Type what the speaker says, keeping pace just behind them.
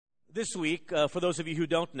This week, for those of you who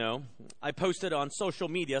don't know, I posted on social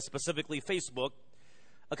media, specifically Facebook,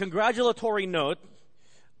 a congratulatory note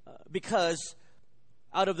because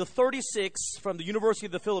out of the 36 from the University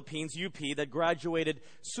of the Philippines, UP, that graduated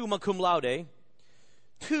summa cum laude,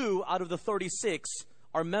 2 out of the 36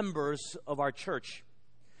 are members of our church.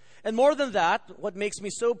 And more than that, what makes me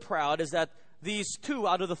so proud is that these 2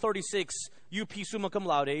 out of the 36 UP summa cum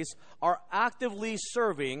laudes are actively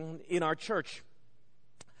serving in our church.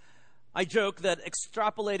 I joke that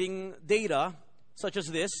extrapolating data such as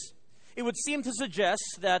this, it would seem to suggest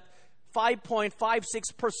that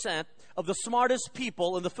 5.56% of the smartest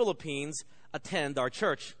people in the Philippines attend our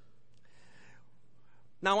church.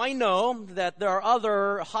 Now, I know that there are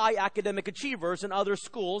other high academic achievers in other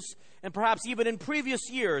schools, and perhaps even in previous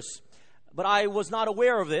years, but I was not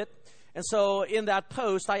aware of it. And so in that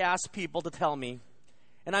post, I asked people to tell me.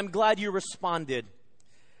 And I'm glad you responded,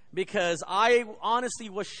 because I honestly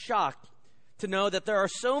was shocked to know that there are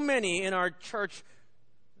so many in our church,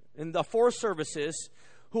 in the 4 services,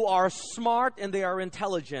 who are smart and they are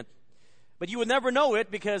intelligent. But you would never know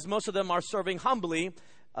it because most of them are serving humbly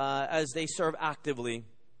as they serve actively.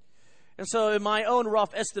 And so in my own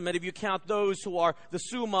rough estimate, if you count those who are the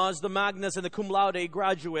summas, the magnas, and the cum laude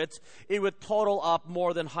graduates, it would total up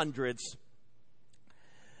more than hundreds.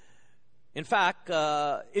 In fact,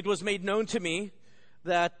 it was made known to me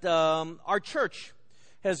that our church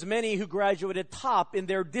has many who graduated top in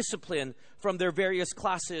their discipline from their various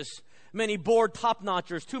classes. Many board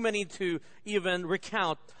top-notchers, too many to even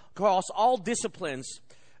recount, across all disciplines,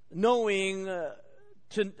 knowing,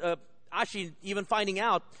 actually even finding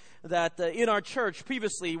out that in our church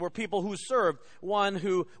previously were people who served. One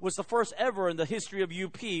who was the first ever in the history of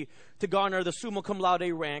UP to garner the summa cum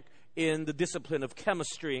laude rank in the discipline of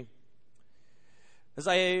chemistry. As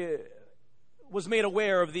I was made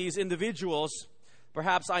aware of these individuals,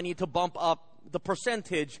 perhaps I need to bump up the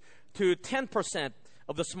percentage to 10%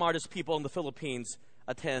 of the smartest people in the Philippines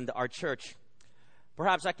attend our church.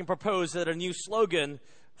 Perhaps I can propose that a new slogan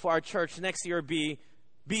for our church next year be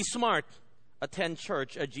smart, attend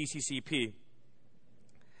church at GCCP.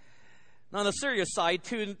 Now, on the serious side,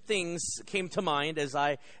 2 things came to mind as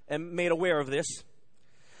I am made aware of this.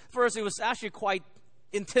 First, it was actually quite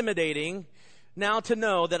intimidating now to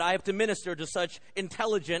know that I have to minister to such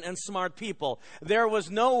intelligent and smart people. There was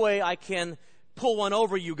no way I can pull one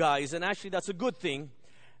over you guys, and actually that's a good thing,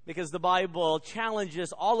 because the Bible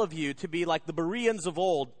challenges all of you to be like the Bereans of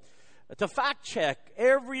old, to fact check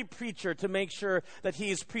every preacher to make sure that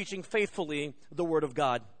he is preaching faithfully the Word of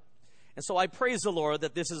God. And so I praise the Lord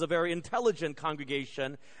that this is a very intelligent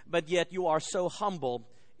congregation, but yet you are so humble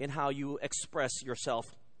in how you express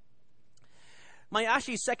yourself. My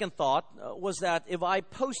actually second thought was that if I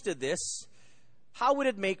posted this, how would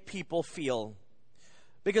it make people feel?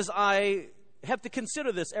 Because I have to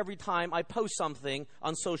consider this every time I post something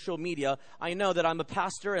on social media. I know that I'm a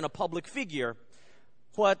pastor and a public figure.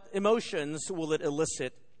 What emotions will it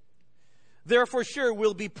elicit? There for sure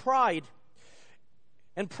will be pride.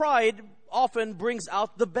 And pride often brings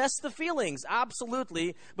out the best of feelings,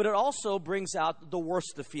 absolutely, but it also brings out the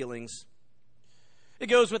worst of feelings. It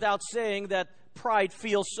goes without saying that pride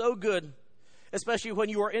feels so good, especially when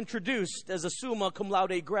you are introduced as a summa cum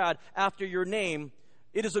laude grad after your name.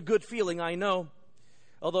 It is a good feeling, I know.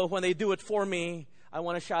 Although when they do it for me, I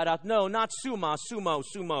want to shout out, no, not summa,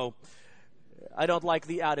 sumo. I don't like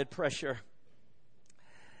the added pressure.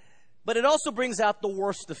 But it also brings out the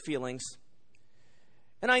worst of feelings.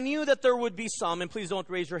 And I knew that there would be some, and please don't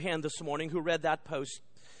raise your hand this morning, who read that post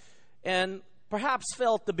and perhaps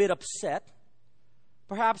felt a bit upset,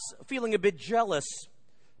 perhaps feeling a bit jealous,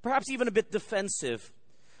 perhaps even a bit defensive.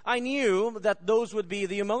 I knew that those would be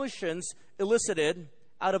the emotions elicited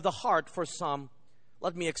out of the heart for some.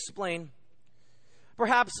 Let me explain.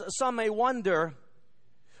 Perhaps some may wonder,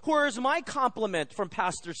 where is my compliment from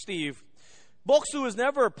Pastor Steve? Boksu has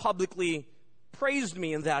never publicly praised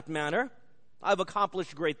me in that manner. I've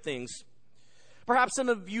accomplished great things. Perhaps some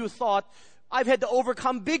of you thought, I've had to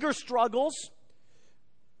overcome bigger struggles.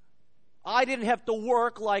 I didn't have to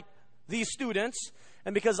work like these students,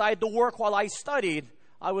 and because I had to work while I studied,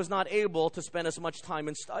 I was not able to spend as much time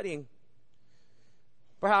in studying.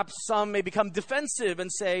 Perhaps some may become defensive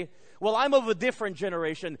and say, well, I'm of a different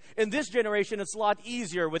generation. In this generation, it's a lot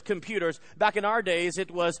easier with computers. Back in our days,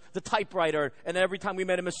 it was the typewriter, and every time we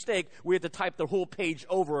made a mistake, we had to type the whole page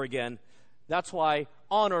over again. That's why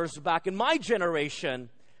honors back in my generation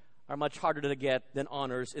are much harder to get than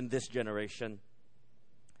honors in this generation.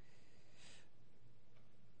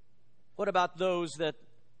 What about those that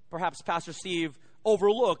perhaps Pastor Steve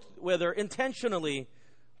overlooked, whether intentionally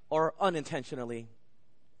or unintentionally?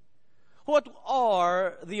 What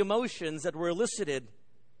are the emotions that were elicited?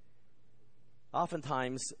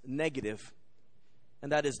 Oftentimes negative,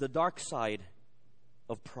 and that is the dark side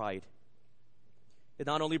of pride. It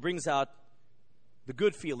not only brings out the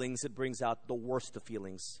good feelings, it brings out the worst of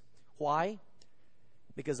feelings. Why?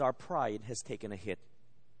 Because our pride has taken a hit.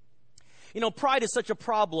 Pride is such a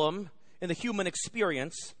problem in the human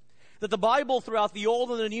experience that the Bible throughout the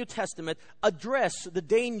Old and the New Testament address the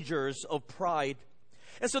dangers of pride.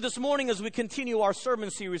 And so this morning, as we continue our sermon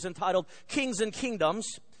series entitled Kings and Kingdoms,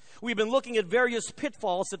 we've been looking at various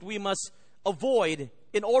pitfalls that we must avoid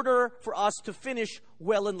in order for us to finish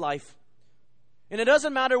well in life. And it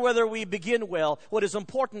doesn't matter whether we begin well. What is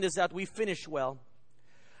important is that we finish well.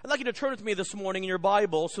 I'd like you to turn with me this morning in your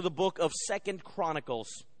Bibles to the book of 2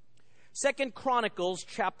 Chronicles. 2 Chronicles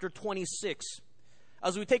chapter 26,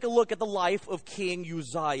 as we take a look at the life of King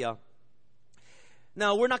Uzziah.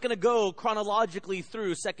 Now, we're not going to go chronologically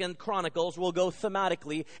through 2 Chronicles. We'll go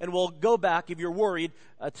thematically, and we'll go back, if you're worried,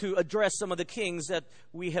 to address some of the kings that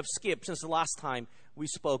we have skipped since the last time we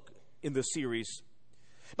spoke in the series.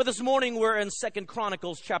 But this morning, we're in 2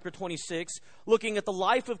 Chronicles chapter 26, looking at the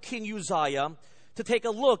life of King Uzziah, to take a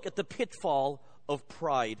look at the pitfall of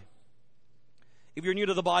pride. If you're new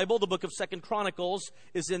to the Bible, the book of 2 Chronicles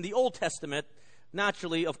is in the Old Testament,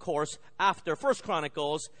 naturally, of course, after 1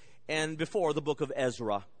 Chronicles and before the book of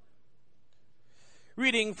Ezra.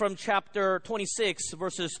 Reading from chapter 26,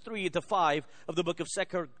 verses 3 to 5 of the book of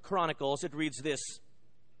 2 Chronicles, it reads this.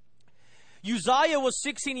 Uzziah was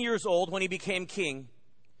 16 years old when he became king,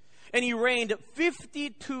 and he reigned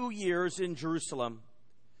 52 years in Jerusalem.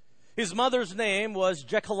 His mother's name was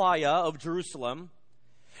Jechaliah of Jerusalem.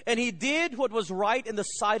 And he did what was right in the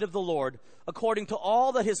sight of the Lord, according to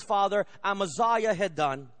all that his father Amaziah had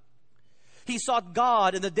done. He sought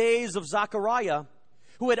God in the days of Zechariah,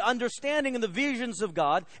 who had understanding in the visions of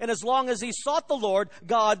God, and as long as he sought the Lord,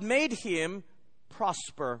 God made him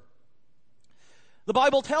prosper. The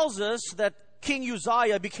Bible tells us that King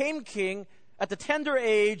Uzziah became king at the tender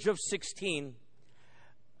age of 16.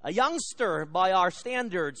 A youngster by our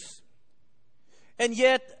standards. And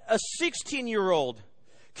yet a 16-year-old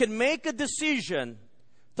can make a decision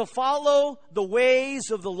to follow the ways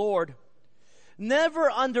of the Lord. Never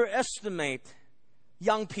underestimate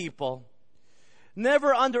young people.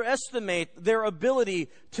 Never underestimate their ability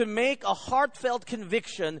to make a heartfelt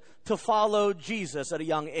conviction to follow Jesus at a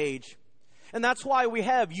young age. And that's why we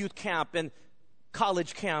have youth camp and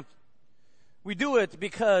college camp. We do it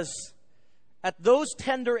because at those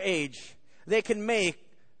tender age, they can make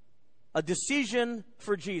a decision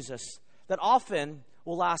for Jesus that often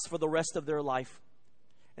will last for the rest of their life.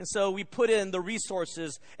 And so we put in the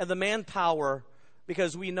resources and the manpower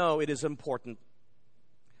because we know it is important.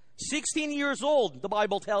 16 years old, the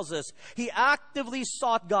Bible tells us, he actively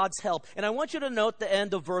sought God's help. And I want you to note the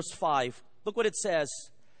end of verse 5. Look what it says.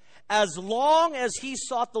 As long as he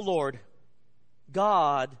sought the Lord,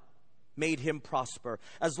 God made him prosper.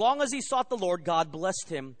 As long as he sought the Lord, God blessed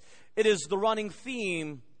him. It is the running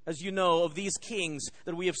theme, as you know, of these kings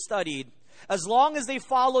that we have studied. As long as they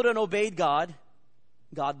followed and obeyed God,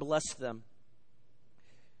 God blessed them.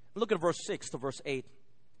 Look at verse 6 to verse 8.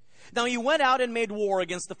 Now he went out and made war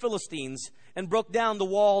against the Philistines and broke down the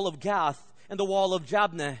wall of Gath and the wall of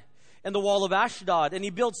Jabneh and the wall of Ashdod. And he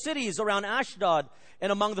built cities around Ashdod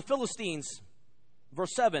and among the Philistines.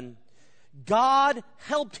 Verse 7. God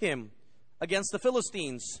helped him against the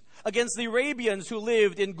Philistines, against the Arabians who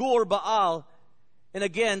lived in Gur Baal, and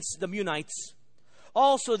against the Munites.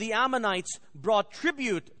 Also, the Ammonites brought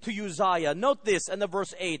tribute to Uzziah. Note this in the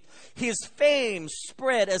verse 8. His fame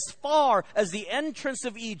spread as far as the entrance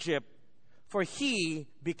of Egypt, for he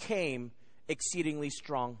became exceedingly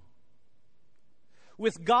strong.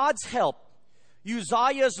 With God's help,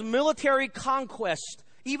 Uzziah's military conquest,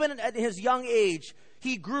 even at his young age,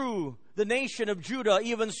 he grew the nation of Judah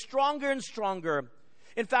even stronger and stronger.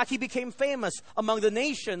 In fact, he became famous among the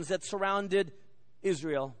nations that surrounded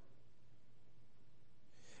Israel.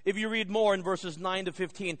 If you read more in verses 9 to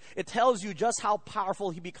 15, it tells you just how powerful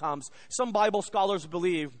he becomes. Some Bible scholars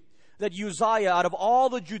believe that Uzziah, out of all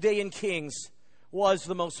the Judean kings, was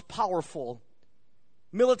the most powerful,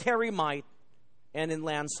 military might, and in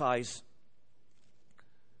land size.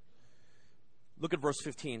 Look at verse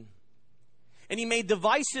 15. And he made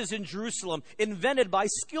devices in Jerusalem, invented by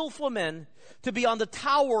skillful men, to be on the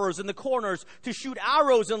towers and the corners, to shoot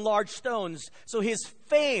arrows and large stones. So his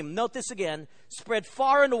fame, note this again, spread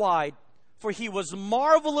far and wide, for he was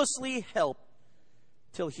marvelously helped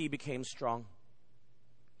till he became strong.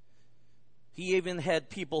 He even had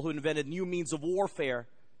people who invented new means of warfare.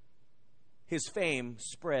 His fame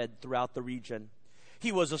spread throughout the region.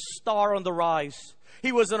 He was a star on the rise.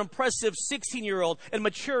 He was an impressive 16-year-old and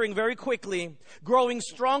maturing very quickly, growing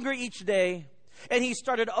stronger each day. And he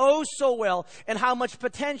started oh so well, and how much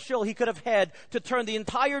potential he could have had to turn the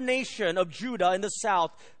entire nation of Judah in the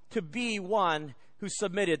south to be one who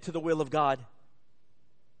submitted to the will of God.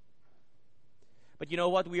 But you know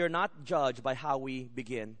what? We are not judged by how we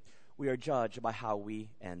begin. We are judged by how we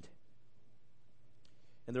end.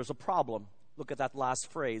 And there's a problem. Look at that last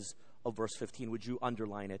phrase of verse 15. Would you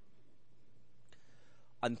underline it?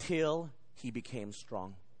 Until he became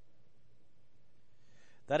strong.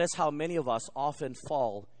 That is how many of us often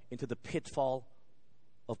fall into the pitfall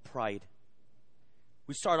of pride.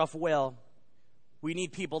 We start off well. We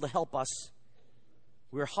need people to help us.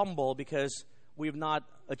 We're humble because we've not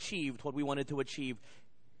achieved what we wanted to achieve.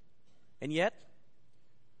 And yet,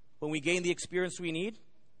 when we gain the experience we need,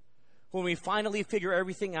 when we finally figure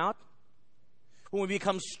everything out, when we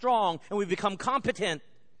become strong and we become competent,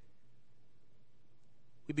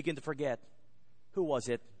 we begin to forget who was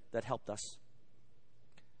it that helped us.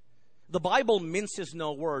 The Bible minces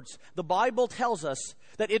no words. The Bible tells us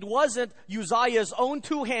that it wasn't Uzziah's own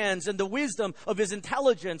two hands and the wisdom of his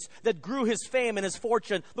intelligence that grew his fame and his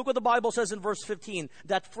fortune. Look what the Bible says in verse 15.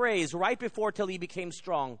 That phrase right before till he became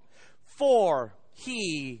strong. For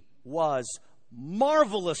he was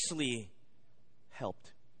marvelously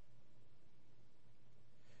helped.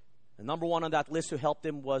 And number one on that list who helped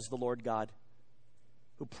him was the Lord God,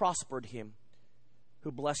 who prospered him,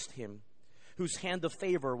 who blessed him, whose hand of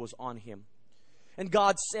favor was on him. And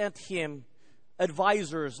God sent him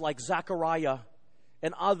advisors like Zechariah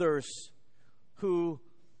and others who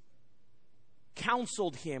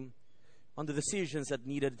counseled him on the decisions that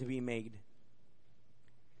needed to be made.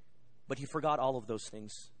 But he forgot all of those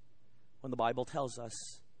things when the Bible tells us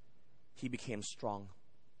he became strong,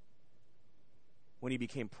 when he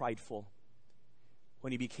became prideful,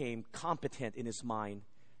 when he became competent in his mind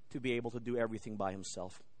to be able to do everything by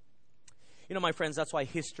himself. You know, my friends, that's why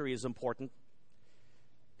history is important.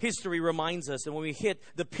 History reminds us that when we hit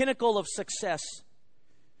the pinnacle of success,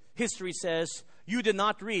 history says you did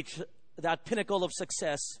not reach that pinnacle of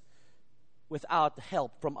success without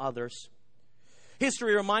help from others.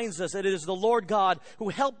 History reminds us that it is the Lord God who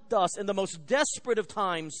helped us in the most desperate of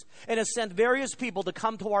times and has sent various people to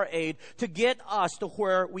come to our aid to get us to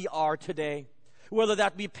where we are today. Whether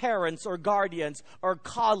that be parents or guardians or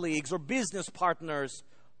colleagues or business partners,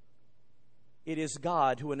 it is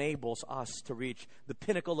God who enables us to reach the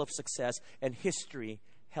pinnacle of success, and history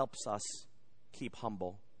helps us keep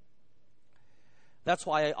humble. That's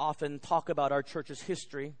why I often talk about our church's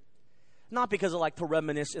history, not because I like to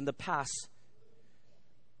reminisce in the past,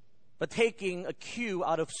 but taking a cue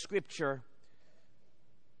out of Scripture,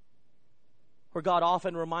 where God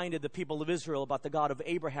often reminded the people of Israel about the God of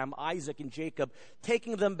Abraham, Isaac, and Jacob,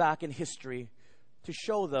 taking them back in history to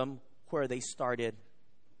show them where they started.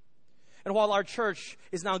 And while our church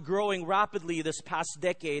is now growing rapidly this past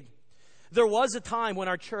decade, there was a time when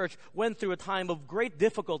our church went through a time of great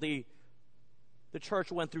difficulty. The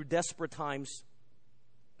church went through desperate times.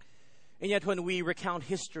 And yet when we recount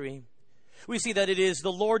history, we see that it is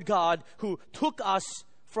the Lord God who took us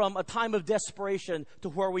from a time of desperation to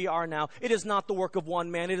where we are now. It is not the work of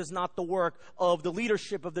one man. It is not the work of the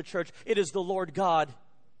leadership of the church. It is the Lord God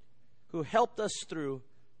who helped us through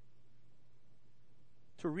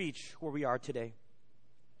to reach where we are today.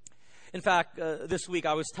 In fact, this week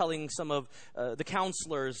I was telling some of the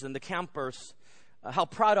counselors and the campers how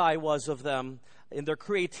proud I was of them in their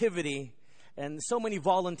creativity and so many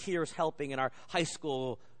volunteers helping in our high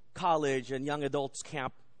school, college, and young adults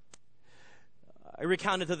camp. I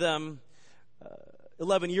recounted to them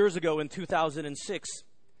 11 years ago in 2006,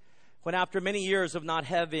 when after many years of not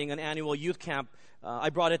having an annual youth camp,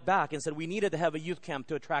 I brought it back and said we needed to have a youth camp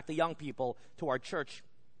to attract the young people to our church.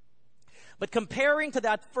 But comparing to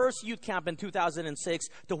that first youth camp in 2006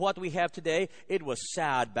 to what we have today, it was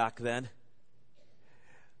sad back then.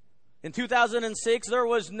 In 2006, there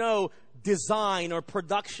was no design or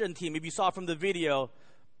production team. If you saw from the video,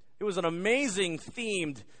 it was an amazing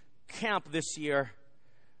themed camp this year.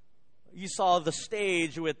 You saw the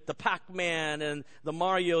stage with the Pac-Man and the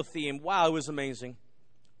Mario theme. Wow, it was amazing.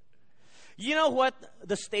 You know what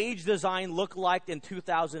the stage design looked like in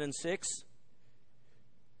 2006?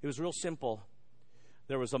 It was real simple.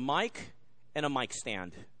 There was a mic and a mic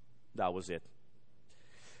stand. That was it.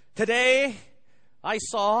 Today, I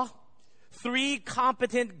saw 3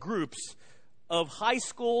 competent groups of high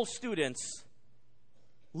school students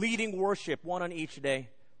leading worship, one on each day.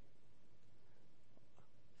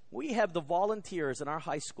 We have the volunteers in our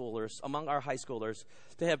high schoolers, among our high schoolers,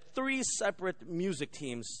 to have 3 separate music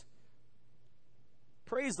teams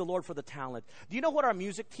Praise the Lord for the talent. Do you know what our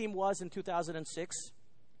music team was in 2006?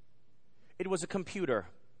 It was a computer.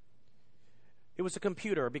 It was a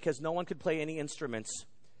computer because no one could play any instruments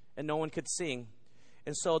and no one could sing.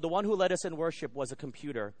 And so the one who led us in worship was a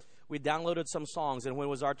computer. We downloaded some songs, and when it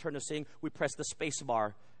was our turn to sing, we pressed the space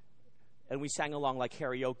bar and we sang along like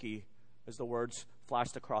karaoke as the words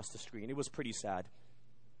flashed across the screen. It was pretty sad.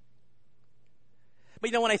 But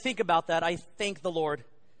you know, when I think about that, I thank the Lord.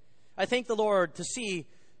 I thank the Lord to see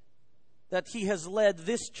that He has led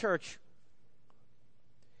this church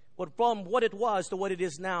from what it was to what it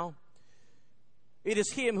is now. It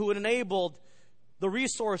is Him who enabled the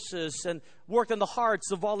resources and worked in the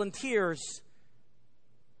hearts of volunteers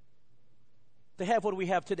to have what we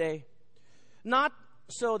have today. Not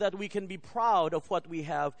so that we can be proud of what we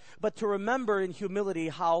have, but to remember in humility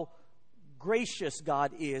how gracious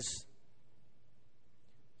God is,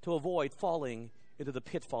 to avoid falling into the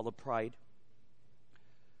pitfall of pride.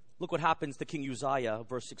 Look what happens to King Uzziah,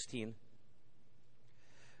 verse 16.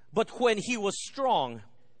 But when he was strong,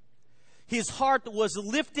 his heart was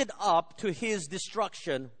lifted up to his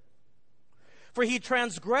destruction. For he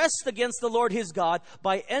transgressed against the Lord his God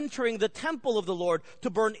by entering the temple of the Lord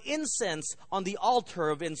to burn incense on the altar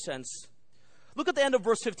of incense. Look at the end of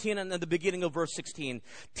verse 15 and the beginning of verse 16.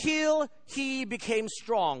 Till he became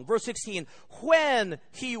strong. Verse 16, when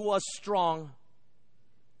he was strong.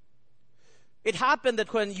 It happened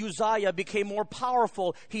that when Uzziah became more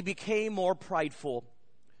powerful, he became more prideful.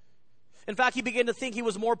 In fact, he began to think he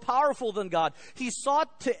was more powerful than God. He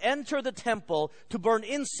sought to enter the temple to burn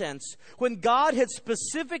incense when God had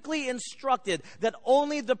specifically instructed that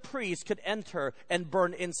only the priest could enter and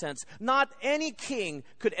burn incense. Not any king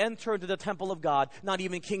could enter into the temple of God, not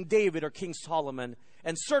even King David or King Solomon,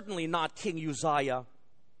 and certainly not King Uzziah.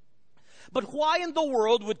 But why in the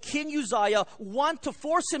world would King Uzziah want to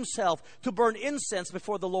force himself to burn incense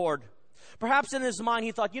before the Lord? Perhaps in his mind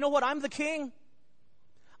he thought, you know what, I'm the king.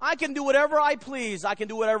 I can do whatever I please. I can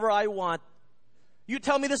do whatever I want. You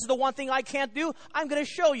tell me this is the one thing I can't do, I'm going to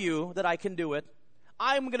show you that I can do it.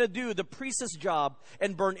 I'm going to do the priest's job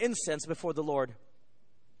and burn incense before the Lord.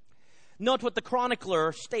 Note what the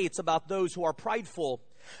chronicler states about those who are prideful.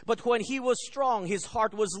 But when he was strong, his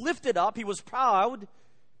heart was lifted up, he was proud,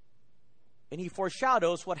 and he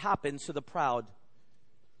foreshadows what happens to the proud,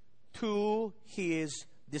 to his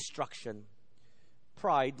destruction.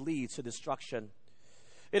 Pride leads to destruction.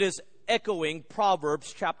 It is echoing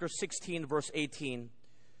Proverbs chapter 16, verse 18.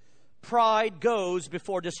 Pride goes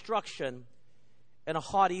before destruction, and a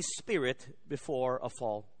haughty spirit before a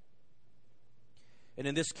fall. And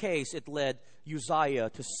in this case, it led Uzziah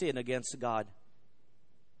to sin against God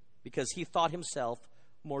because he thought himself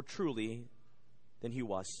more truly than he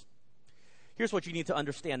was. Here's what you need to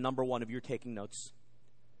understand, number one, if you're taking notes.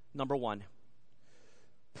 Number one,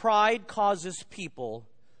 pride causes people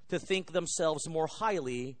to think themselves more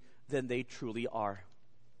highly than they truly are.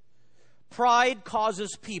 Pride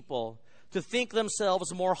causes people to think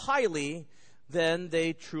themselves more highly than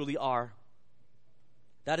they truly are.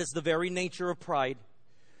 That is the very nature of pride.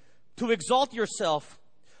 To exalt yourself,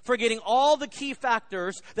 forgetting all the key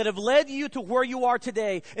factors that have led you to where you are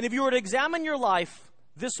today. And if you were to examine your life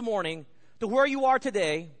this morning to where you are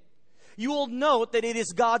today, you will note that it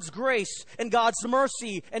is God's grace and God's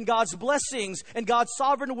mercy and God's blessings and God's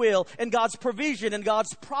sovereign will and God's provision and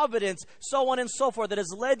God's providence, so on and so forth, that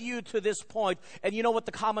has led you to this point. And you know what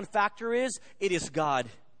the common factor is? It is God.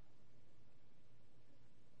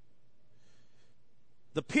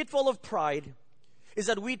 The pitfall of pride is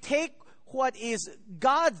that we take what is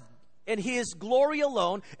God and His glory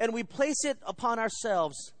alone and we place it upon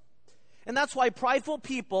ourselves. And that's why prideful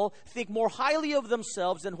people think more highly of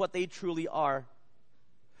themselves than what they truly are.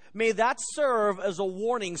 May that serve as a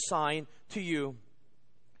warning sign to you.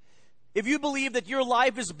 If you believe that your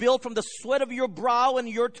life is built from the sweat of your brow and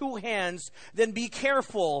your two hands, then be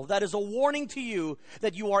careful. That is a warning to you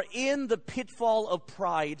that you are in the pitfall of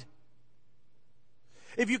pride.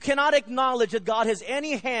 If you cannot acknowledge that God has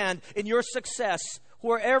any hand in your success,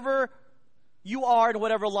 wherever you are in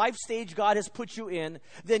whatever life stage God has put you in,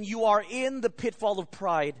 then you are in the pitfall of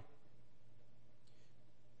pride.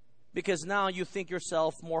 Because now you think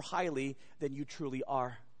yourself more highly than you truly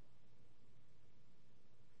are.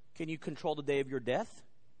 Can you control the day of your death?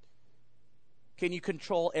 Can you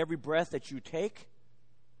control every breath that you take?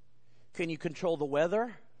 Can you control the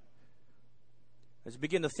weather? As you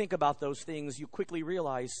begin to think about those things, you quickly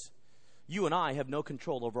realize you and I have no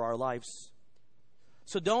control over our lives.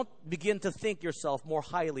 So don't begin to think yourself more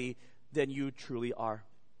highly than you truly are.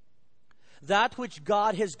 That which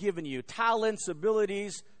God has given you, talents,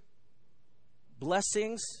 abilities,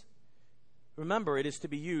 blessings, remember, it is to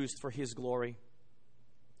be used for His glory.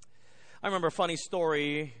 I remember a funny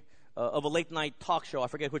story of a late-night talk show. I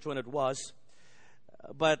forget which one it was.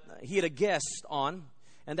 But he had a guest on,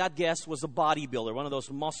 and that guest was a bodybuilder, one of those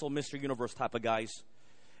muscle Mr. Universe type of guys.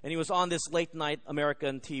 And he was on this late-night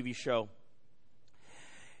American TV show.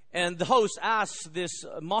 And the host asked this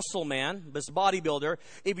muscle man, this bodybuilder,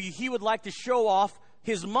 if he would like to show off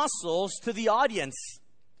his muscles to the audience.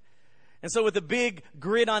 And so with a big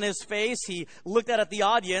grin on his face, he looked at the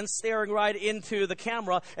audience, staring right into the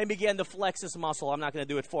camera, and began to flex his muscle. I'm not going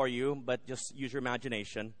to do it for you, but just use your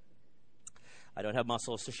imagination. I don't have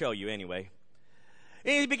muscles to show you anyway.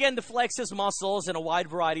 And he began to flex his muscles in a wide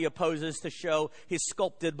variety of poses to show his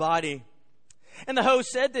sculpted body. And the host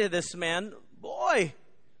said to this man, "Boy,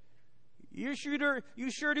 you sure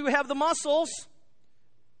do have the muscles.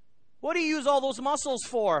 What do you use all those muscles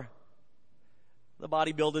for?" The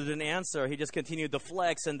bodybuilder didn't answer. He just continued to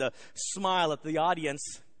flex and to smile at the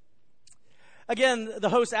audience. Again, the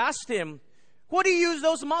host asked him, "What do you use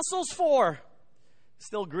those muscles for?"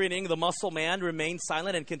 Still grinning, the muscle man remained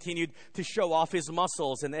silent and continued to show off his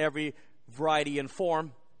muscles in every variety and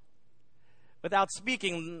form. Without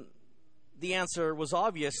speaking, the answer was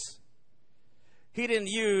obvious. He didn't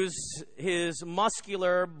use his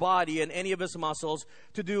muscular body and any of his muscles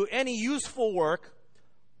to do any useful work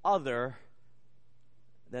other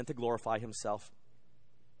than to glorify himself.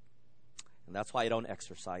 And that's why I don't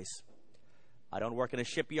exercise. I don't work in a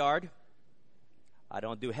shipyard. I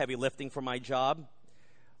don't do heavy lifting for my job.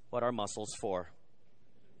 What are muscles for?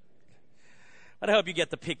 But I hope you get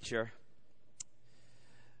the picture.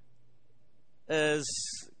 As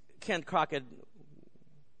Kent Crockett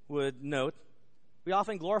would note, we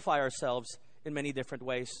often glorify ourselves in many different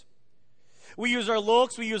ways. We use our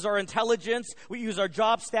looks, we use our intelligence, we use our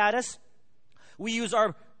job status, we use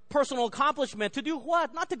our personal accomplishment to do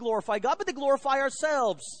what? Not to glorify God, but to glorify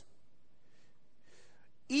ourselves.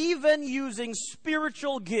 Even using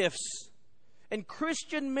spiritual gifts and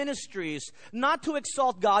Christian ministries, not to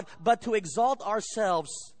exalt God, but to exalt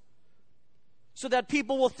ourselves, so that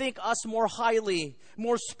people will think us more highly,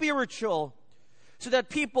 more spiritual, so that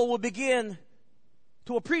people will begin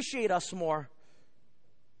to appreciate us more,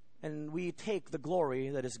 and we take the glory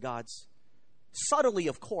that is God's. Subtly,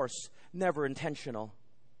 of course, never intentional.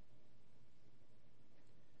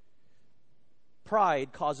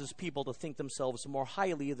 Pride causes people to think themselves more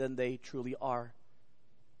highly than they truly are.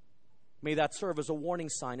 May that serve as a warning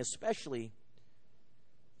sign, especially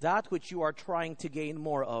that which you are trying to gain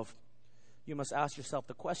more of. You must ask yourself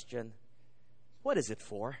the question, what is it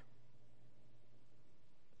for?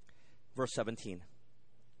 Verse 17.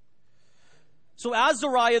 So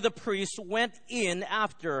Azariah the priest went in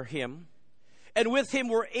after him, and with him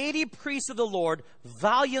were 80 priests of the Lord,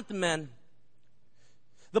 valiant men.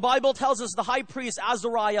 The Bible tells us the high priest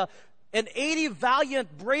Azariah and 80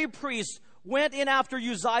 valiant, brave priests went in after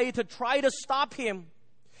Uzziah to try to stop him.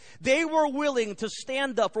 They were willing to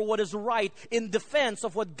stand up for what is right in defense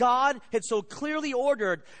of what God had so clearly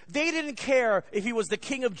ordered. They didn't care if he was the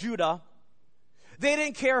king of Judah. They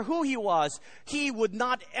didn't care who he was. He would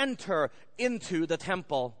not enter into the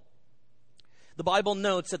temple. The Bible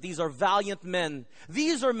notes that these are valiant men.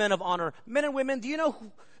 These are men of honor. Men and women, do you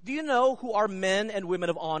know who are men and women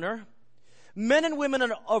of honor? Men and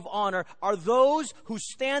women of honor are those who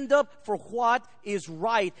stand up for what is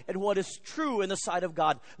right and what is true in the sight of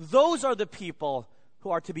God. Those are the people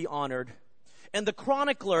who are to be honored. And the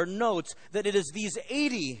chronicler notes that it is these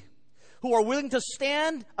 80 who are willing to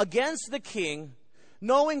stand against the king,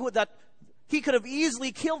 knowing that he could have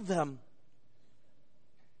easily killed them.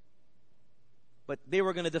 But they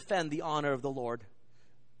were going to defend the honor of the Lord.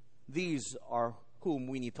 These are whom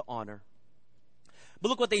we need to honor. But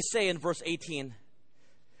look what they say in verse 18.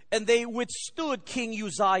 And they withstood King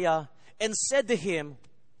Uzziah and said to him,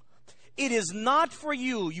 "It is not for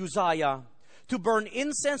you, Uzziah, to burn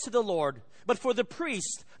incense to the Lord, but for the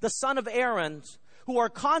priest, the son of Aaron, who are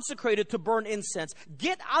consecrated to burn incense.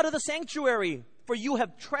 Get out of the sanctuary, for you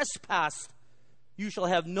have trespassed. You shall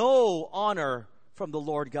have no honor from the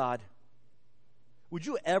Lord God." Would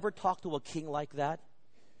you ever talk to a king like that?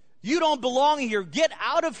 You don't belong here. Get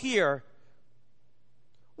out of here.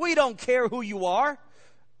 We don't care who you are.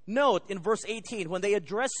 Note in verse 18, when they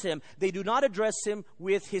address him, they do not address him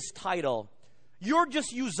with his title. You're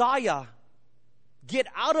just Uzziah. Get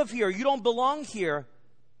out of here. You don't belong here.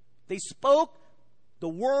 They spoke the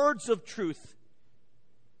words of truth.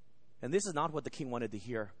 And this is not what the king wanted to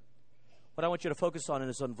hear. What I want you to focus on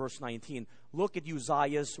is on verse 19. Look at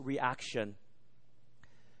Uzziah's reaction.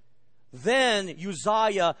 Then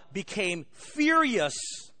Uzziah became furious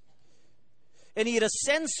and he had a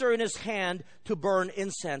censer in his hand to burn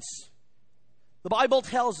incense. The Bible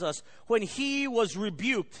tells us when he was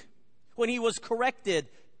rebuked, when he was corrected,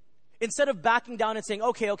 instead of backing down and saying,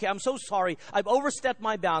 okay, I'm so sorry, I've overstepped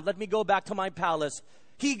my bound, let me go back to my palace,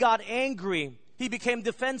 he got angry, he became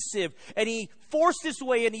defensive, and he forced his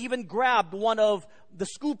way and even grabbed one of the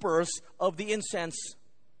scoopers of the incense.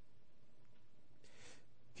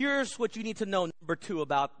 Here's what you need to know, number 2,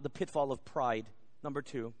 about the pitfall of pride. Number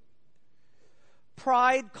 2,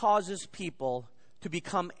 pride causes people to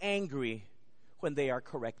become angry when they are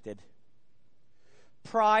corrected.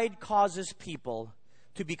 Pride causes people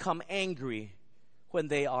to become angry when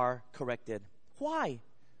they are corrected. Why?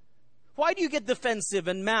 Why do you get defensive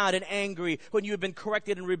and mad and angry when you have been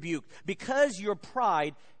corrected and rebuked? Because your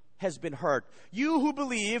pride has been hurt. You who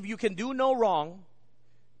believe you can do no wrong,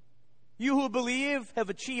 you who believe have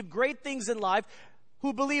achieved great things in life,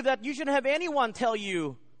 who believe that you shouldn't have anyone tell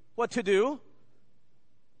you what to do,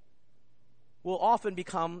 will often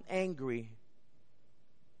become angry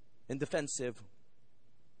and defensive.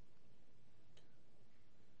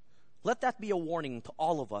 Let that be a warning to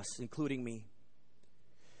all of us, including me.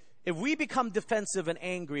 If we become defensive and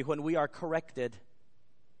angry when we are corrected,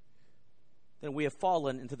 then we have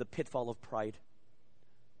fallen into the pitfall of pride.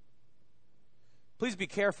 Please be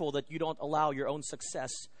careful that you don't allow your own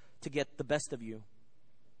success to get the best of you.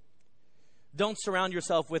 Don't surround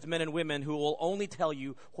yourself with men and women who will only tell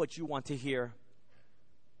you what you want to hear.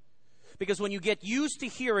 Because when you get used to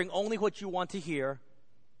hearing only what you want to hear,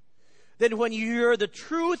 then when you hear the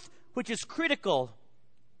truth, which is critical,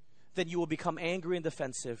 then you will become angry and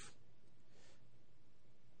defensive.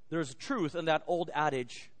 There's truth in that old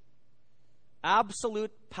adage,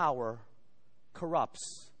 absolute power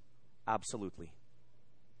corrupts absolutely.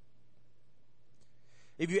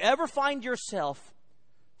 If you ever find yourself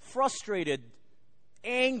frustrated,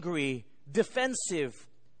 angry, defensive,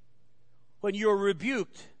 when you're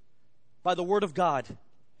rebuked by the Word of God,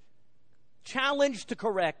 challenged to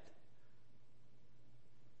correct,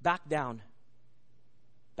 back down.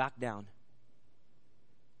 Back down.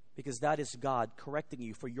 Because that is God correcting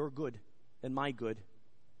you for your good and my good.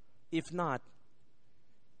 If not,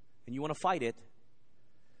 and you want to fight it,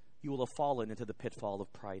 you will have fallen into the pitfall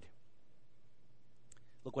of pride.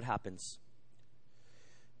 Look what happens.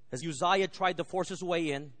 As Uzziah tried to force his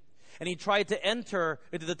way in, and he tried to enter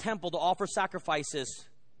into the temple to offer sacrifices,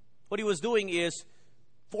 what he was doing is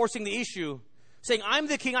forcing the issue, saying, I'm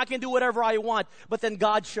the king, I can do whatever I want. But then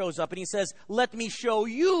God shows up and he says, let me show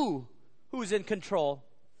you who's in control.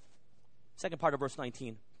 Second part of verse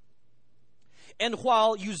 19. And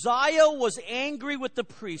while Uzziah was angry with the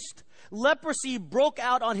priest, leprosy broke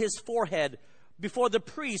out on his forehead before the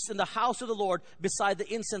priest in the house of the Lord beside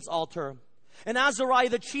the incense altar. And Azariah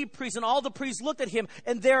the chief priest and all the priests looked at him,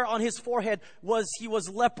 and there on his forehead he was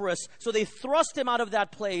leprous. So they thrust him out of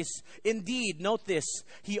that place. Indeed, note this,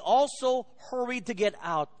 he also hurried to get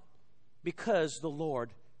out because the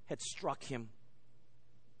Lord had struck him.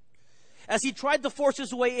 As he tried to force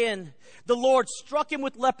his way in, the Lord struck him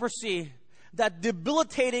with leprosy, that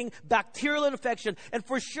debilitating bacterial infection, and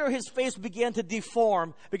for sure his face began to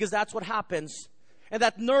deform, because that's what happens. And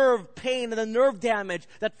that nerve pain and the nerve damage,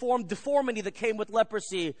 that formed deformity that came with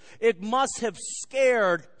leprosy, it must have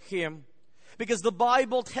scared him. Because the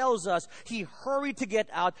Bible tells us he hurried to get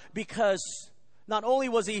out, because not only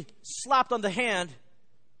was he slapped on the hand,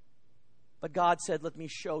 but God said, let me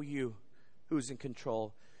show you who's in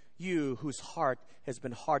control. You whose heart has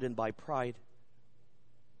been hardened by pride.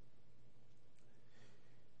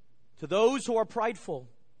 To those who are prideful,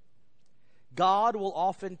 God will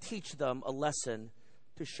often teach them a lesson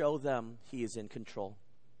to show them He is in control.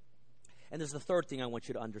 And this is the third thing I want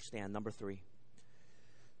you to understand. Number 3.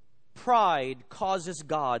 Pride causes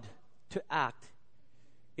God to act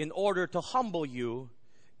in order to humble you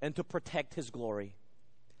and to protect His glory.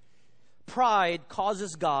 Pride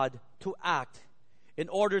causes God to act in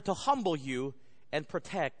order to humble you and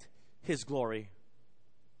protect His glory.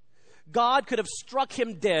 God could have struck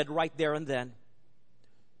him dead right there and then,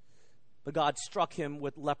 but God struck him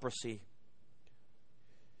with leprosy.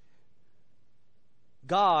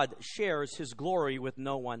 God shares His glory with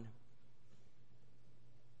no one.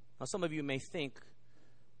 Now, some of you may think,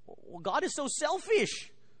 well, God is so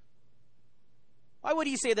selfish. Why would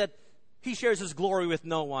He say that He shares His glory with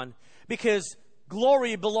no one? Because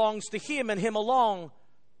glory belongs to Him and Him alone,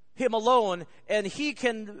 and He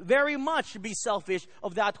can very much be selfish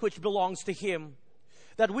of that which belongs to Him.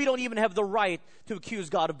 That we don't even have the right to accuse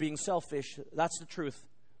God of being selfish. That's the truth.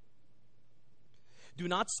 Do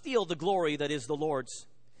not steal the glory that is the Lord's.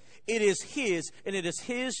 It is His, and it is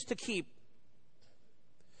His to keep.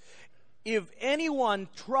 if anyone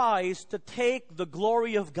tries to take the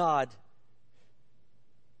glory of God,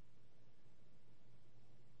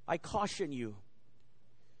 I caution you,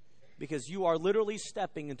 because you are literally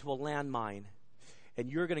stepping into a landmine, and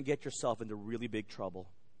you're going to get yourself into really big trouble.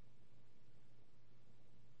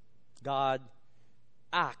 God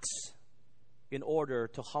acts in order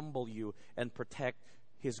to humble you and protect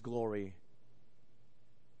His glory.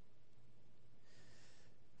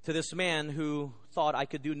 To this man who thought, I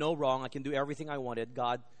could do no wrong, I can do everything I wanted,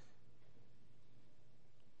 God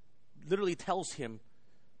literally tells him,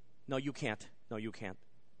 no, you can't. No, you can't.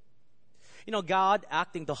 You know, God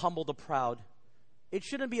acting to humble the proud, it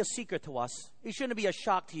shouldn't be a secret to us. It shouldn't be a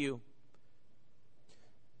shock to you.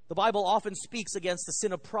 The Bible often speaks against the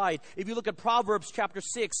sin of pride. If you look at Proverbs chapter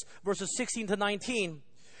 6, verses 16 to 19,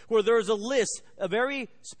 where there's a list, a very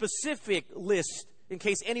specific list, in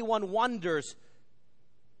case anyone wonders.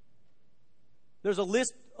 There's a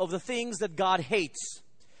list of the things that God hates.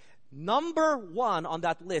 Number one on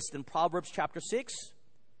that list in Proverbs chapter 6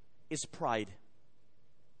 is pride.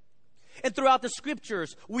 And throughout the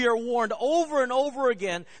scriptures, we are warned over and over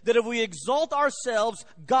again that if we exalt ourselves,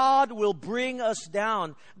 God will bring us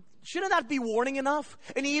down. Shouldn't that be warning enough?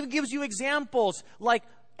 And He even gives you examples like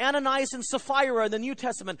Ananias and Sapphira in the New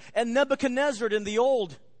Testament and Nebuchadnezzar in the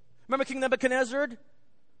Old. Remember King Nebuchadnezzar?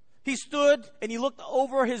 He stood and he looked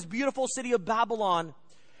over his beautiful city of Babylon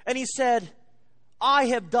and he said, I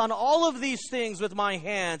have done all of these things with my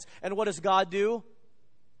hands. And what does God do?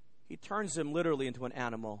 He turns him literally into an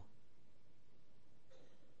animal.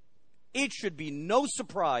 It should be no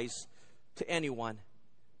surprise to anyone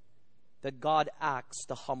that God acts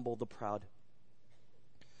to humble the proud.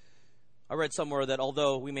 I read somewhere that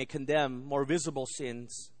although we may condemn more visible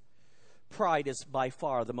sins, pride is by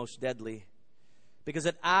far the most deadly, because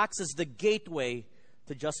it acts as the gateway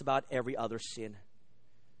to just about every other sin.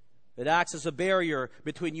 It acts as a barrier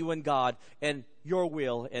between you and God, and your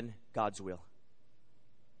will and God's will.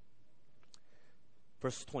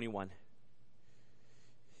 Verse 21.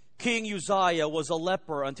 King Uzziah was a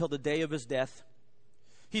leper until the day of his death.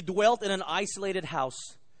 He dwelt in an isolated house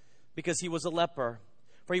because he was a leper,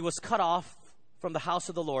 for he was cut off from the house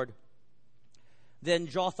of the Lord. Then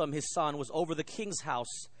Jotham, his son, was over the king's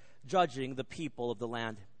house, judging the people of the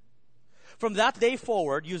land. From that day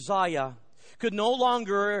forward, Uzziah could no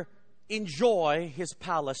longer enjoy his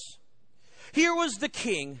palace. Here was the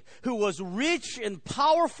king who was rich and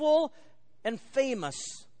powerful and famous.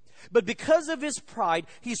 But because of his pride,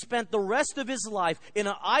 he spent the rest of his life in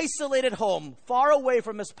an isolated home, far away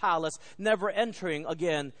from his palace, never entering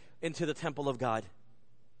again into the temple of God.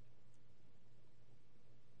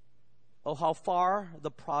 Oh, how far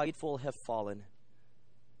the prideful have fallen.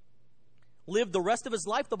 Lived the rest of his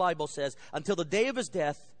life, the Bible says, until the day of his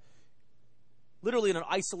death, literally in an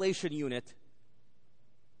isolation unit,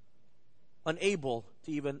 unable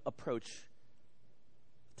to even approach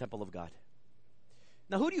the temple of God.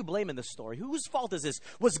 Now, who do you blame in this story? Whose fault is this?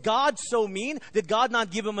 Was God so mean? Did God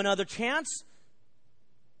not give him another chance?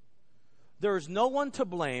 There is no one to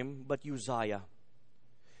blame but Uzziah.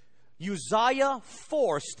 Uzziah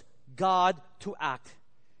forced God to act,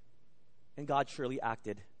 and God surely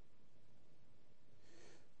acted.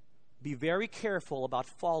 Be very careful about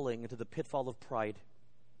falling into the pitfall of pride,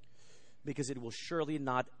 because it will surely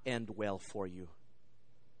not end well for you.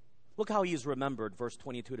 Look how he is remembered, verse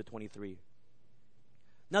 22 to 23.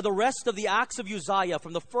 Now the rest of the acts of Uzziah,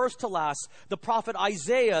 from the first to last, the prophet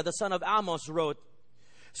Isaiah, the son of Amos, wrote.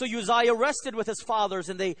 So Uzziah rested with his fathers,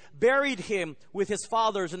 and they buried him with his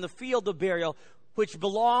fathers in the field of burial, which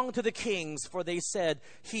belonged to the kings, for they said,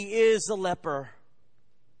 he is a leper.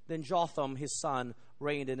 Then Jotham, his son,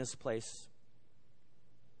 reigned in his place.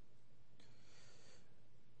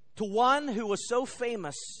 To one who was so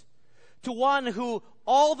famous, to one who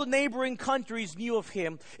all the neighboring countries knew of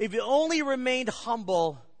him, if he only remained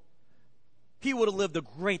humble, he would have lived a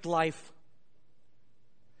great life.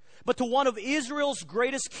 But to one of Israel's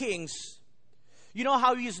greatest kings, you know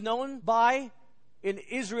how he is known by in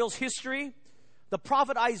Israel's history? The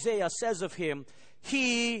prophet Isaiah says of him,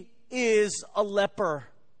 he is a leper.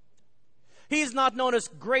 He is not known as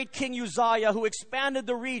great King Uzziah, who expanded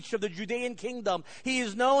the reach of the Judean kingdom. He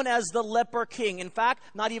is known as the leper king. In fact,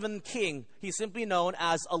 not even king. He's simply known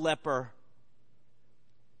as a leper.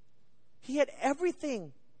 He had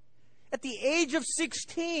everything. At the age of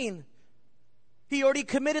 16, he already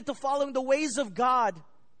committed to following the ways of God.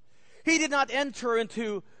 He did not enter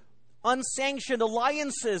into unsanctioned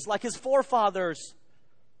alliances like his forefathers.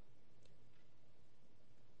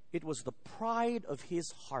 It was the pride of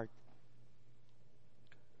his heart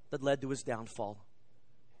that led to his downfall.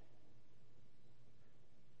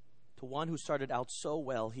 To one who started out so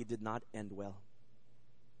well, he did not end well.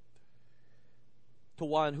 To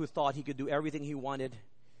one who thought he could do everything he wanted,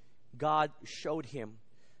 God showed him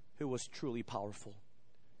who was truly powerful.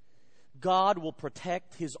 God will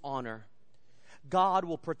protect his honor. God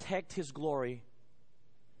will protect his glory.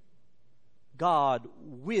 God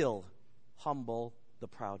will humble the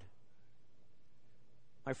proud.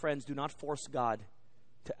 My friends, do not force God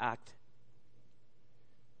to act,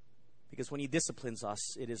 because when he disciplines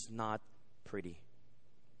us, it is not pretty.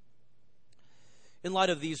 In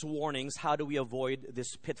light of these warnings, how do we avoid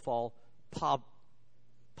this pitfall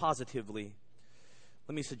positively?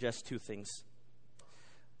 Let me suggest two things.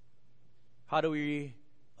 How do we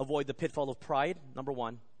avoid the pitfall of pride? Number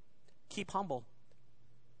one, keep humble.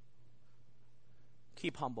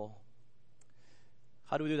 Keep humble.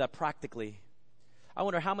 How do we do that practically? I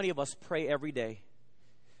wonder how many of us pray every day,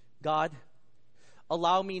 God,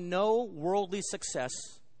 allow me no worldly success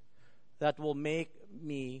that will make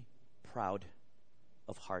me proud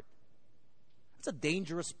of heart. That's a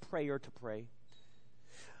dangerous prayer to pray.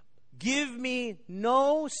 Give me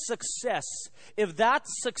no success if that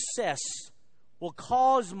success will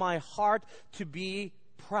cause my heart to be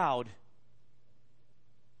proud.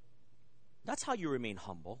 That's how you remain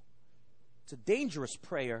humble. It's a dangerous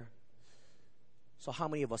prayer. So how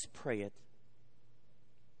many of us pray it?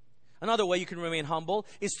 Another way you can remain humble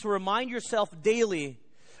is to remind yourself daily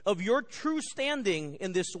of your true standing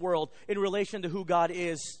in this world in relation to who God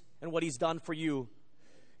is and what he's done for you.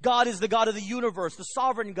 God is the God of the universe, the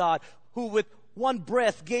sovereign God, who with one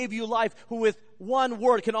breath gave you life, who with one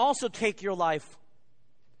word can also take your life.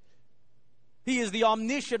 He is the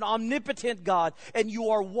omniscient, omnipotent God, and you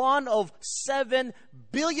are one of 7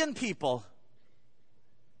 billion people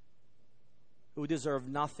who deserve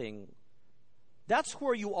nothing. That's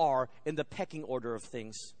where you are in the pecking order of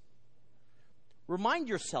things. Remind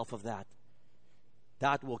yourself of that.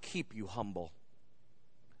 That will keep you humble.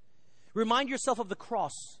 Remind yourself of the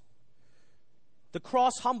cross. The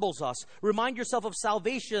cross humbles us. Remind yourself of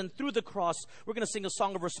salvation through the cross. We're going to sing a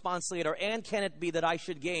song of response later. And can it be that I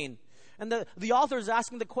should gain? And the author is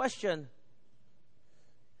asking the question,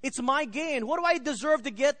 it's my gain. What do I deserve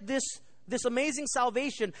to get this amazing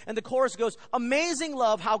salvation? And the chorus goes, amazing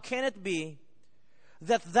love, how can it be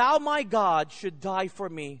that thou, my God, should die for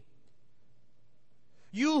me?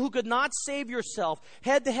 You who could not save yourself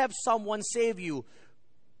had to have someone save you.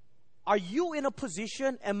 Are you in a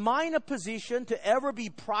position, am I in a position to ever be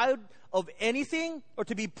proud of anything or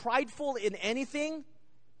to be prideful in anything?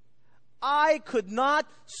 I could not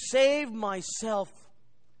save myself.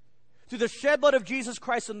 Through the shed blood of Jesus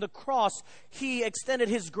Christ on the cross, he extended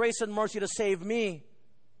his grace and mercy to save me.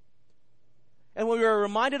 And when we are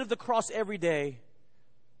reminded of the cross every day,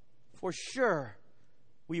 for sure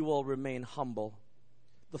we will remain humble.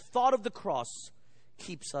 The thought of the cross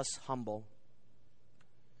keeps us humble.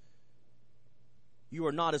 You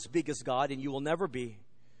are not as big as God, and you will never be.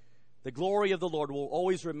 The glory of the Lord will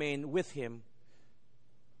always remain with him.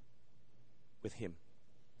 With him.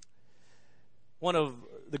 One of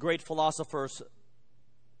the great philosophers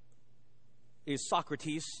is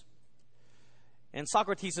Socrates. And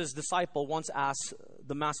Socrates' disciple once asked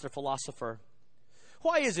the master philosopher,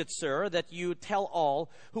 why is it, sir, that you tell all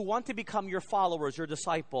who want to become your followers, your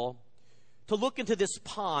disciple, to look into this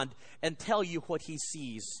pond and tell you what he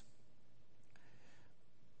sees?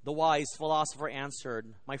 The wise philosopher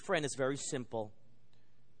answered, my friend, it's very simple.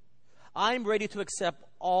 I'm ready to accept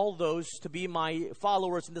all those to be my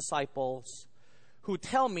followers and disciples who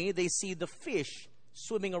tell me they see the fish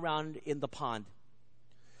swimming around in the pond.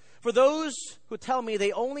 For those who tell me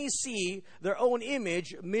they only see their own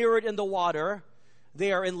image mirrored in the water,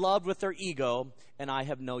 they are in love with their ego, and I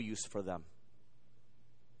have no use for them.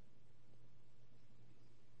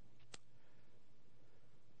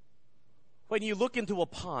 When you look into a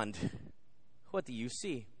pond, what do you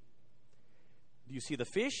see? Do you see the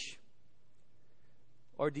fish?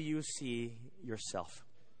 Or do you see yourself?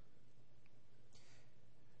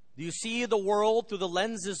 Do you see the world through the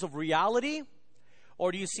lenses of reality?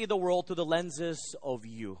 Or do you see the world through the lenses of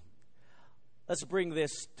you? Let's bring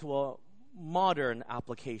this to a modern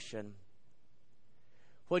application.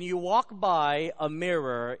 When you walk by a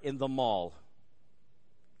mirror in the mall,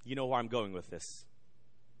 you know where I'm going with this.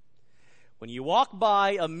 When you walk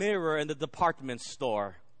by a mirror in the department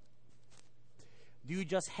store, do you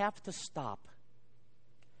just have to stop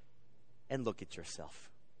and look at yourself?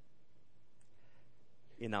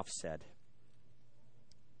 Enough said.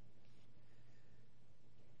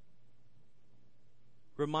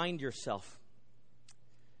 Remind yourself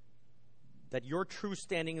that your true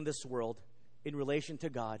standing in this world in relation to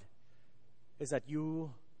God is that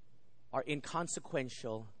you are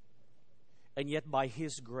inconsequential, and yet by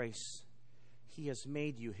His grace, He has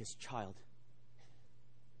made you His child,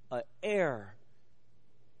 an heir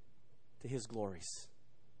to His glories.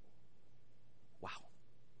 Wow.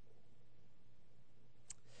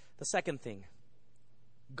 The second thing,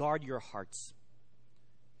 guard your hearts.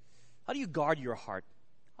 How do you guard your heart?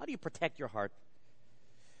 How do you protect your heart?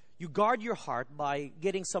 You guard your heart by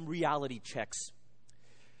getting some reality checks.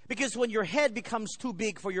 Because when your head becomes too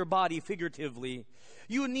big for your body, figuratively,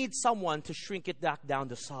 you need someone to shrink it back down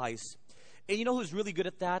to size. And you know who's really good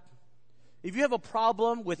at that? If you have a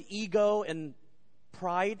problem with ego and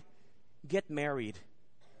pride, get married.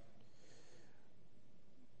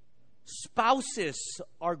 Spouses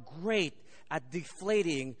are great at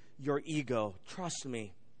deflating your ego. Trust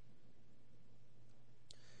me.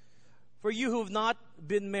 For you who have not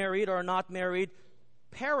been married or are not married,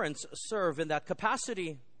 parents serve in that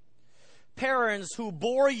capacity. Parents who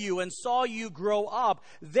bore you and saw you grow up,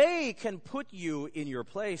 they can put you in your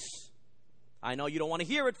place. I know you don't want to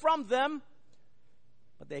hear it from them,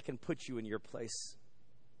 but they can put you in your place.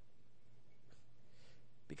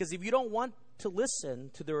 Because if you don't want to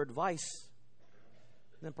listen to their advice,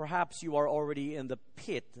 then perhaps you are already in the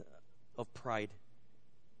pit of pride.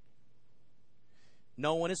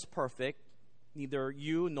 No one is perfect, neither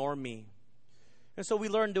you nor me. And so we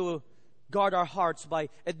learn to guard our hearts by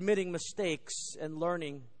admitting mistakes and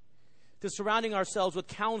learning, to surrounding ourselves with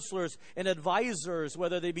counselors and advisors,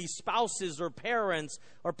 whether they be spouses or parents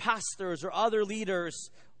or pastors or other leaders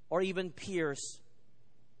or even peers.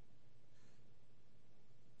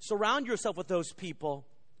 Surround yourself with those people.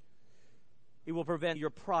 It will prevent your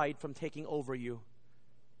pride from taking over you.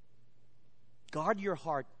 Guard your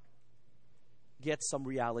heart. Get some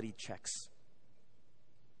reality checks.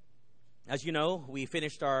 As you know, we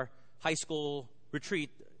finished our high school retreat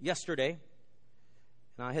yesterday.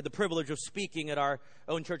 And I had the privilege of speaking at our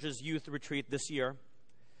own church's youth retreat this year.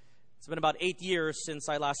 It's been about 8 years since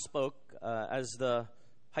I last spoke as the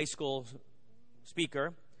high school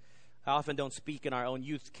speaker. I often don't speak in our own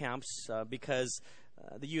youth camps because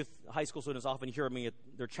the high school students often hear me at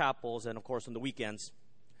their chapels and, of course, on the weekends.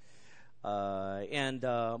 But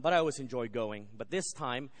I always enjoy going. But this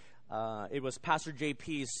time, it was Pastor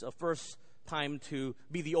JP's first time to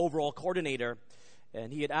be the overall coordinator.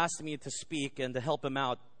 And he had asked me to speak, and to help him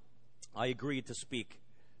out, I agreed to speak.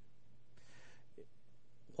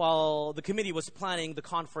 While the committee was planning the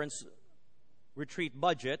conference retreat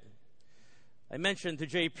budget, I mentioned to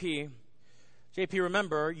JP,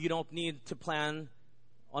 remember, you don't need to plan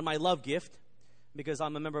on my love gift because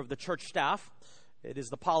I'm a member of the church staff. It is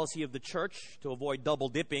the policy of the church to avoid double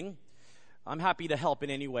dipping. I'm happy to help in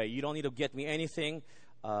any way. You don't need to get me anything,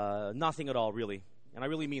 nothing at all, really. And I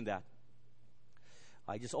really mean that.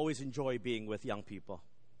 I just always enjoy being with young people.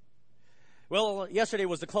 Well, yesterday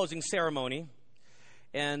was the closing ceremony.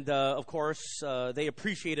 And, of course, they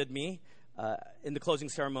appreciated me in the closing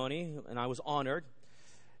ceremony, and I was honored.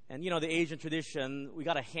 And, you know, the Asian tradition, we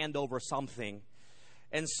got to hand over something.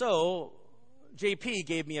 And so JP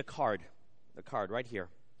gave me a card right here.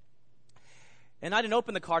 And I didn't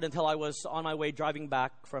open the card until I was on my way driving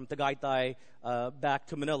back from Tagaytay back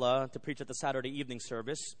to Manila to preach at the Saturday evening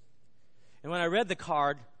service. And when I read the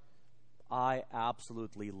card, I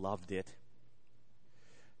absolutely loved it.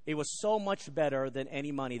 It was so much better than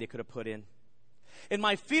any money they could have put in. In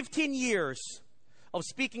my 15 years of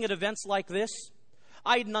speaking at events like this,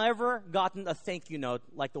 I'd never gotten a thank you note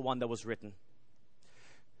like the one that was written.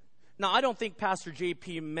 Now, I don't think Pastor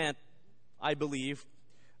JP meant, I believe,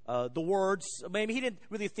 the words. Maybe he didn't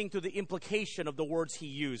really think through the implication of the words he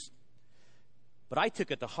used. But I took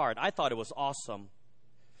it to heart. I thought it was awesome.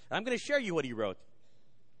 And I'm going to share you what he wrote.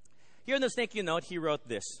 Here in this thank you note, he wrote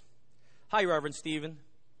this. Hi, Reverend Stephen.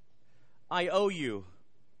 I owe you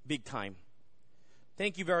big time.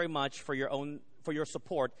 Thank you very much for your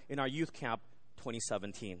support in our youth camp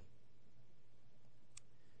 2017.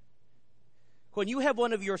 When you have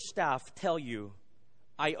one of your staff tell you,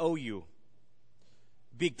 I owe you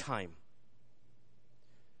big time,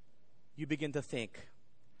 you begin to think,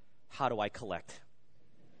 how do I collect?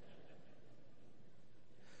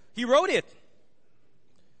 He wrote it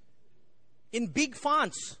in big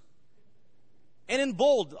fonts and in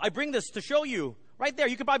bold. I bring this to show you. Right there,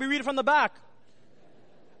 you could probably read it from the back.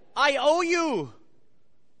 I owe you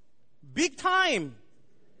big time.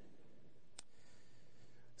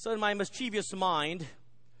 So in my mischievous mind,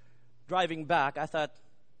 driving back, I thought,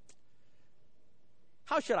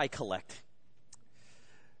 how should I collect?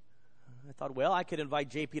 I thought, well, I could invite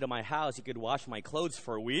JP to my house. He could wash my clothes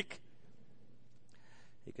for a week.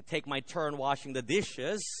 He could take my turn washing the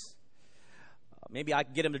dishes. Maybe I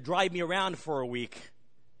can get him to drive me around for a week.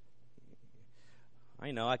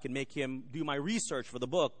 I know I can make him do my research for the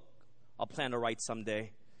book I'll plan to write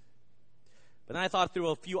someday. But then I thought through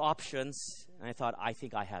a few options, and I thought, I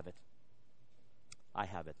think I have it. I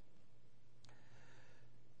have it.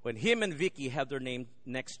 When him and Vicky have their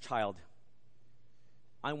next child,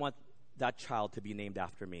 I want that child to be named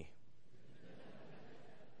after me.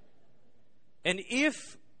 And if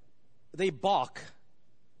they balk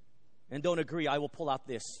and don't agree, I will pull out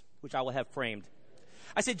this, which I will have framed.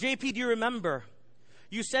 I said, JP, do you remember?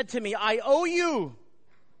 You said to me, I owe you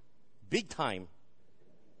big time.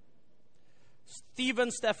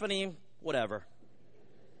 Stephen, Stephanie, whatever.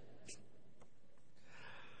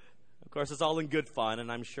 Of course, it's all in good fun,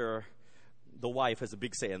 and I'm sure the wife has a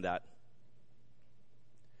big say in that.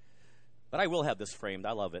 But I will have this framed.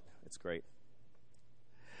 I love it. It's great.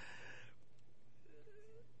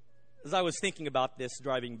 As I was thinking about this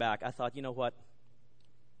driving back, I thought, you know what?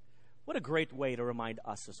 What a great way to remind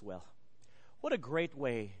us as well. What a great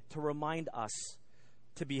way to remind us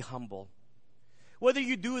to be humble. Whether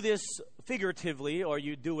you do this figuratively or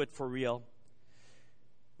you do it for real,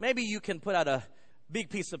 maybe you can put out a big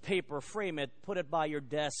piece of paper, frame it, put it by your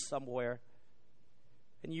desk somewhere,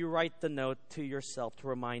 and you write the note to yourself to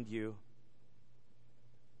remind you,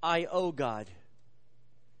 I owe God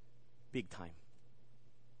big time.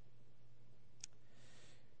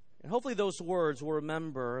 And hopefully those words will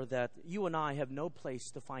remember that you and I have no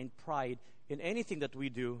place to find pride in anything that we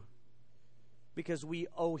do because we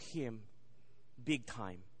owe Him big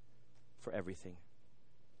time for everything.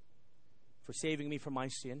 For saving me from my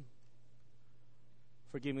sin,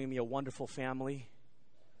 for giving me a wonderful family,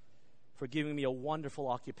 for giving me a wonderful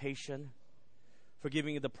occupation, for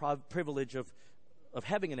giving me the privilege of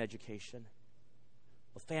having an education,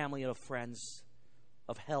 of family and of friends,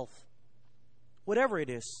 of health. Whatever it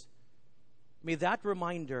is, may that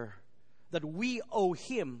reminder that we owe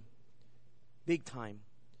Him big time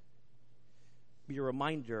be a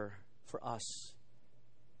reminder for us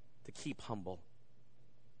to keep humble.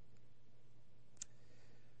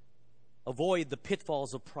 Avoid the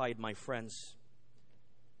pitfalls of pride, my friends,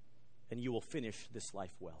 and you will finish this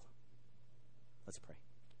life well. Let's pray.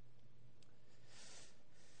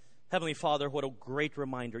 Heavenly Father, what a great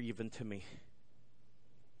reminder even to me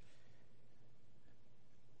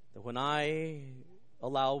that when I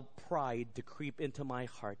allow pride to creep into my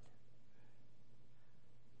heart,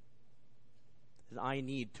 that I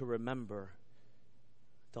need to remember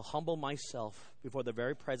to humble myself before the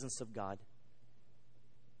very presence of God,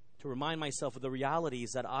 to remind myself of the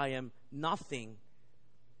realities that I am nothing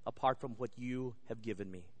apart from what you have given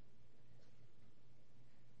me.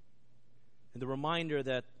 And the reminder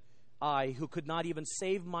that I, who could not even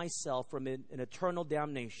save myself from an eternal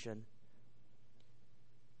damnation,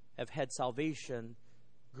 have had salvation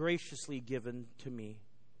graciously given to me,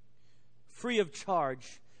 free of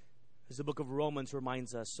charge, as the book of Romans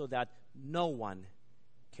reminds us, so that no one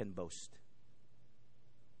can boast.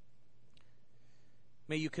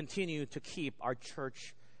 May you continue to keep our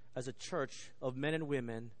church as a church of men and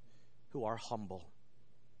women who are humble.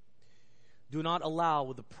 Do not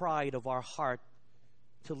allow the pride of our heart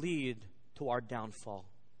to lead to our downfall.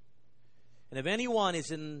 And if anyone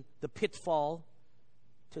is in the pitfall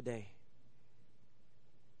today,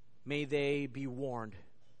 may they be warned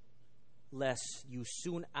lest you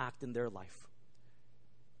soon act in their life.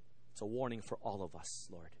 It's a warning for all of us,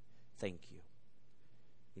 Lord. Thank you.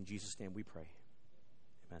 In Jesus' name we pray.